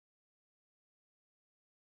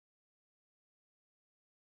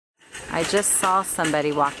I just saw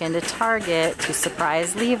somebody walk into Target to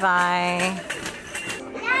surprise Levi.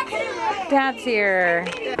 Dad's here.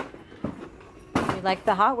 You like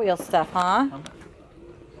the Hot Wheels stuff, huh?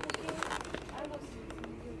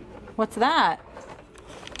 What's that?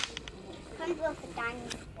 Comes with a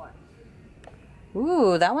dinosaur.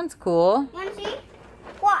 Ooh, that one's cool. Want to see?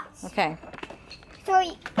 Watch. Okay. So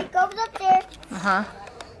it goes up there. Uh-huh.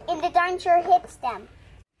 And the dinosaur hits them.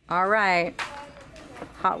 All right.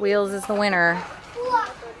 Hot Wheels is the winner.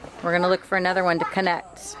 We're gonna look for another one to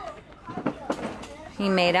connect. He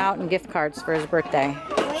made out in gift cards for his birthday.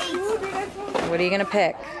 What are you gonna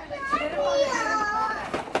pick?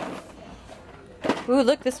 Ooh,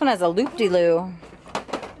 look, this one has a loop-de-loo.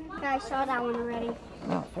 I saw that one already.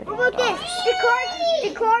 Oh, What about this?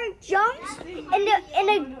 The car jumps and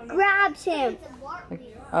it grabs him.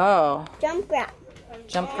 oh, Jump grab.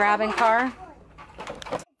 jump grabbing car?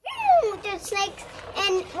 The snakes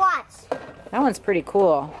and watch. That one's pretty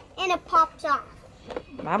cool. And it pops off.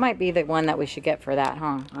 That might be the one that we should get for that,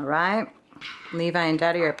 huh? All right. Levi and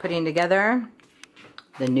Daddy are putting together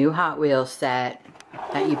the new Hot Wheels set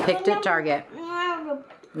that you picked at Target.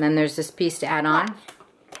 And then there's this piece to add on.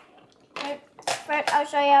 First, I'll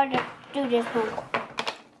show you how to do this one.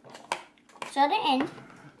 Shut it in.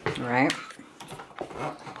 All right.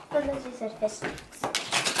 Whoa.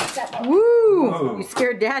 Woo! You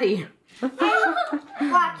scared Daddy.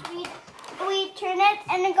 Watch, we turn it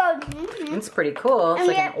and it goes. It's pretty cool. It's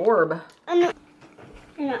like an orb. And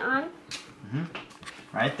it on.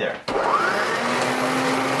 Right there.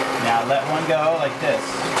 Now let one go like this.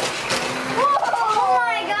 Oh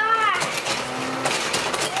my gosh!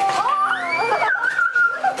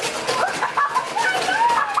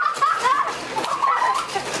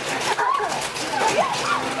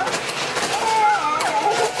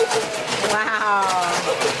 Wow.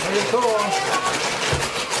 Pretty cool.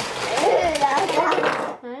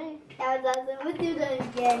 That was awesome. We'll do that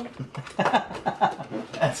again.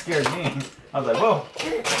 That scared me. I was like, whoa.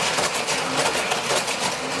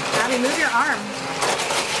 Abby, move your arm.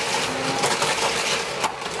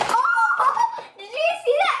 Oh! Did you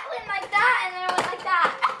see that? It went like that and then it went like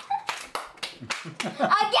that.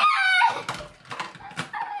 Again!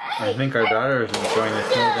 I think our daughter is enjoying this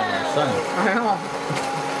more than our son. I know.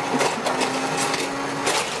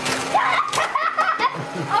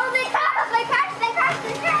 Oh, they crash!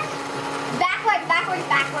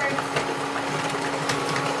 Backwards.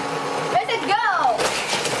 Where's it go?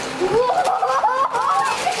 Whoa!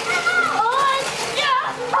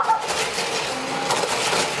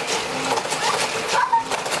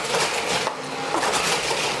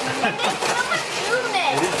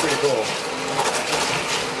 It is pretty cool.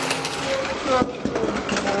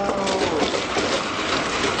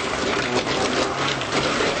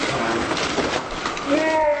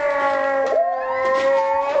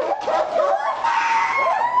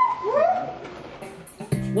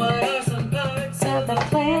 What are some parts of a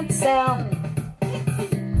plant cell?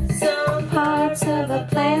 Some parts of a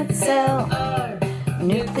plant cell are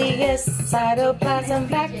nucleus, cytoplasm,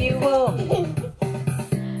 vacuole,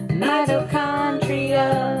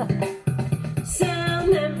 mitochondria, cell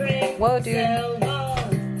membrane, whoa, dude. Cell wall,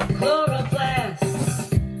 chloroplasts,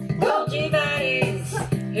 Golgi bodies.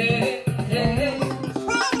 Hey, hey.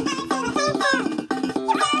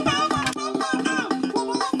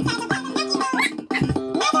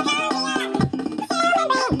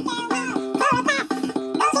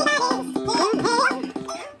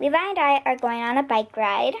 Levi and I are going on a bike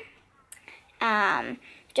ride.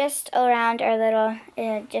 Just around our little,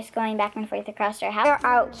 just going back and forth across our house. We're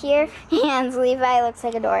out here, and Levi looks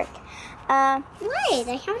like a dork. Why?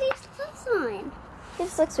 I have these clothes on.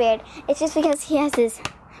 This looks weird. It's just because he has his,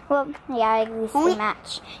 well, yeah, at least they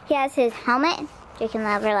match. He has his helmet, Jake and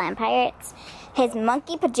Neverland Pirates, his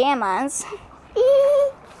monkey pajamas,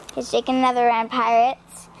 his Jake and Neverland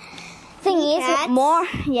Pirates, thingies, more,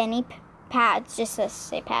 yeah, knee pads, just to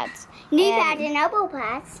say pads. Knee pads and elbow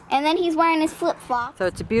pads. And then he's wearing his flip-flops. So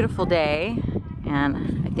it's a beautiful day,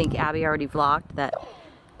 and I think Abby already vlogged that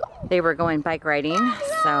they were going bike riding,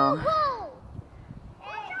 so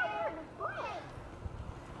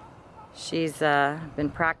she's been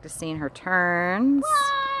practicing her turns,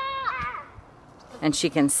 and she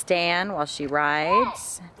can stand while she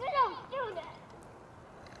rides.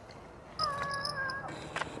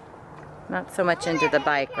 Not so much into the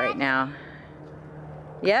bike right now.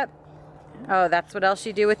 Yep. Oh, that's what else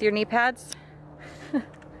you do with your knee pads?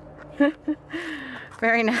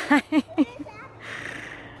 Very nice.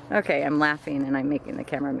 Okay, I'm laughing and I'm making the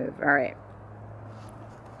camera move. All right.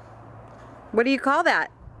 What do you call that?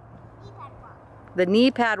 Knee pad walk. The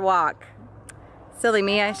knee pad walk. Silly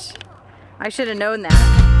me. I should have known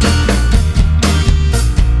that.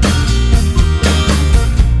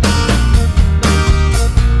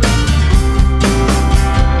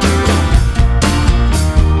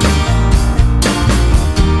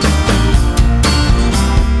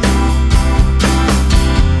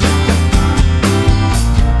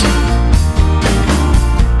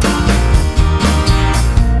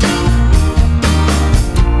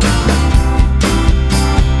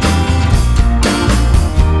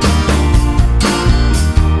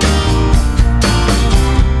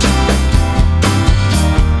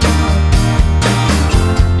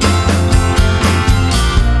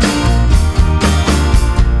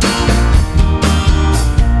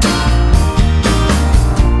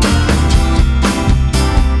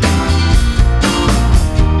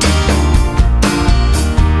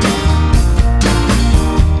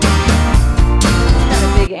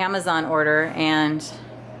 Amazon order, and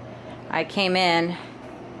I came in,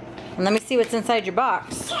 and let me see what's inside your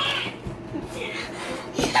box.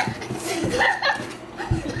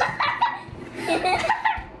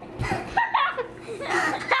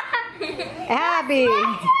 Abby!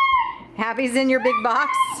 Abby's in your big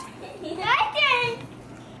box? You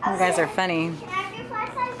guys are funny.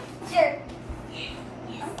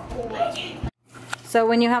 So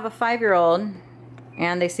when you have a 5-year-old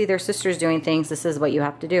and they see their sisters doing things, this is what you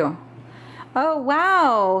have to do. Oh,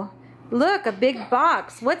 wow. Look, a big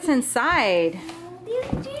box. What's inside?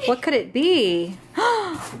 What could it be?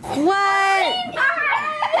 What?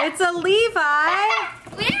 It's a Levi.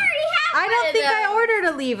 I don't think I ordered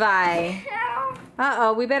a Levi.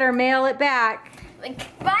 Uh-oh, we better mail it back.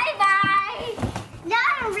 Bye-bye.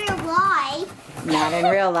 Not in real life. Not in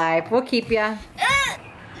real life. We'll keep ya.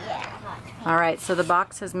 All right, so the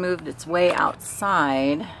box has moved its way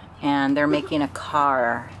outside, and they're making a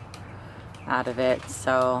car out of it.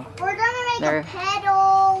 So we're gonna make a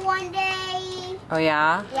pedal one day. Oh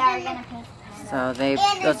yeah? Yeah, we're gonna make a pedal. So they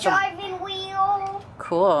and a driving wheel.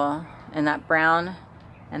 Cool. And that brown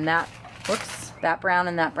and that, whoops, that brown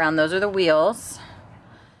and that brown, those are the wheels.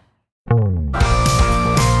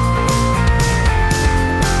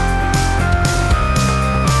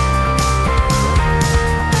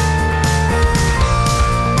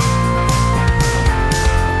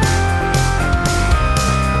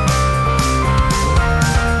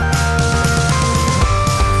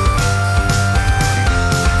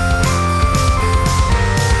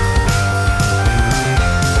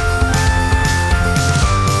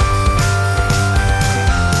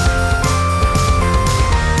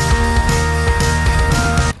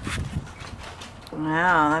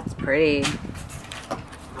 Wow, that's pretty.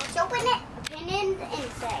 Let's open it and in the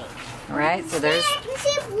inside. All right, so there's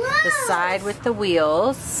the side with the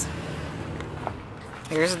wheels.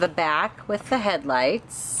 Here's the back with the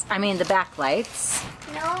headlights. I mean the back lights.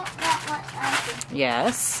 No, not what.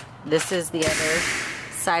 Yes. This is the other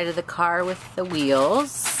side of the car with the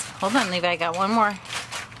wheels. Hold on, Levi, I got one more.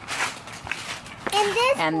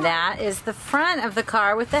 And that is the front of the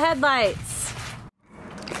car with the headlights.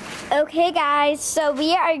 Okay guys, so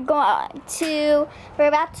we're about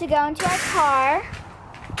to go into our car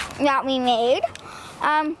that we made.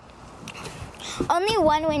 Only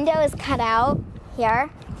one window is cut out here.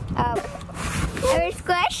 They're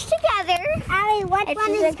squished together. Abby, what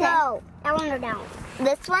one is go? That one or down?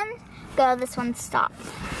 This one go, this one stop.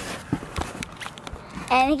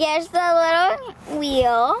 And here's the little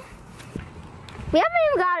wheel. We haven't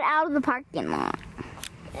even got it out of the parking lot.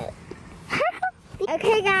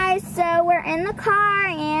 Okay guys, so we're in the car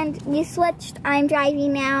and we switched. I'm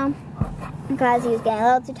driving now because he was getting a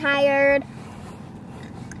little too tired.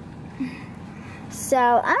 So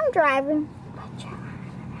I'm driving.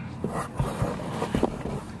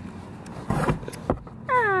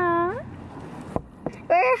 Aww.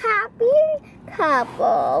 We're a happy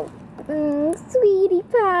couple. Sweetie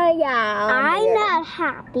pie. I'm not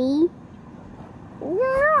happy.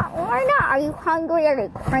 Why not? Are you hungry? Are you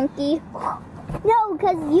cranky? No,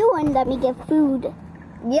 because you wouldn't let me get food.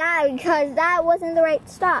 Yeah, because that wasn't the right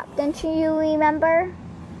stop. Don't you remember?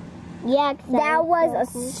 Yeah, that was a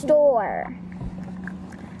store.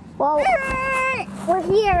 Well, we're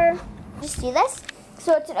here. Just do this.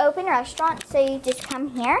 So it's an open restaurant, so you just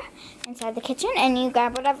come here inside the kitchen and you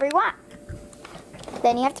grab whatever you want.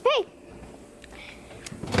 Then you have to pay.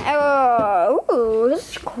 Oh, ooh,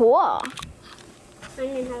 this is cool. I'm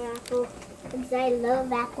gonna have apple because I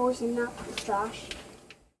love apples and not Josh.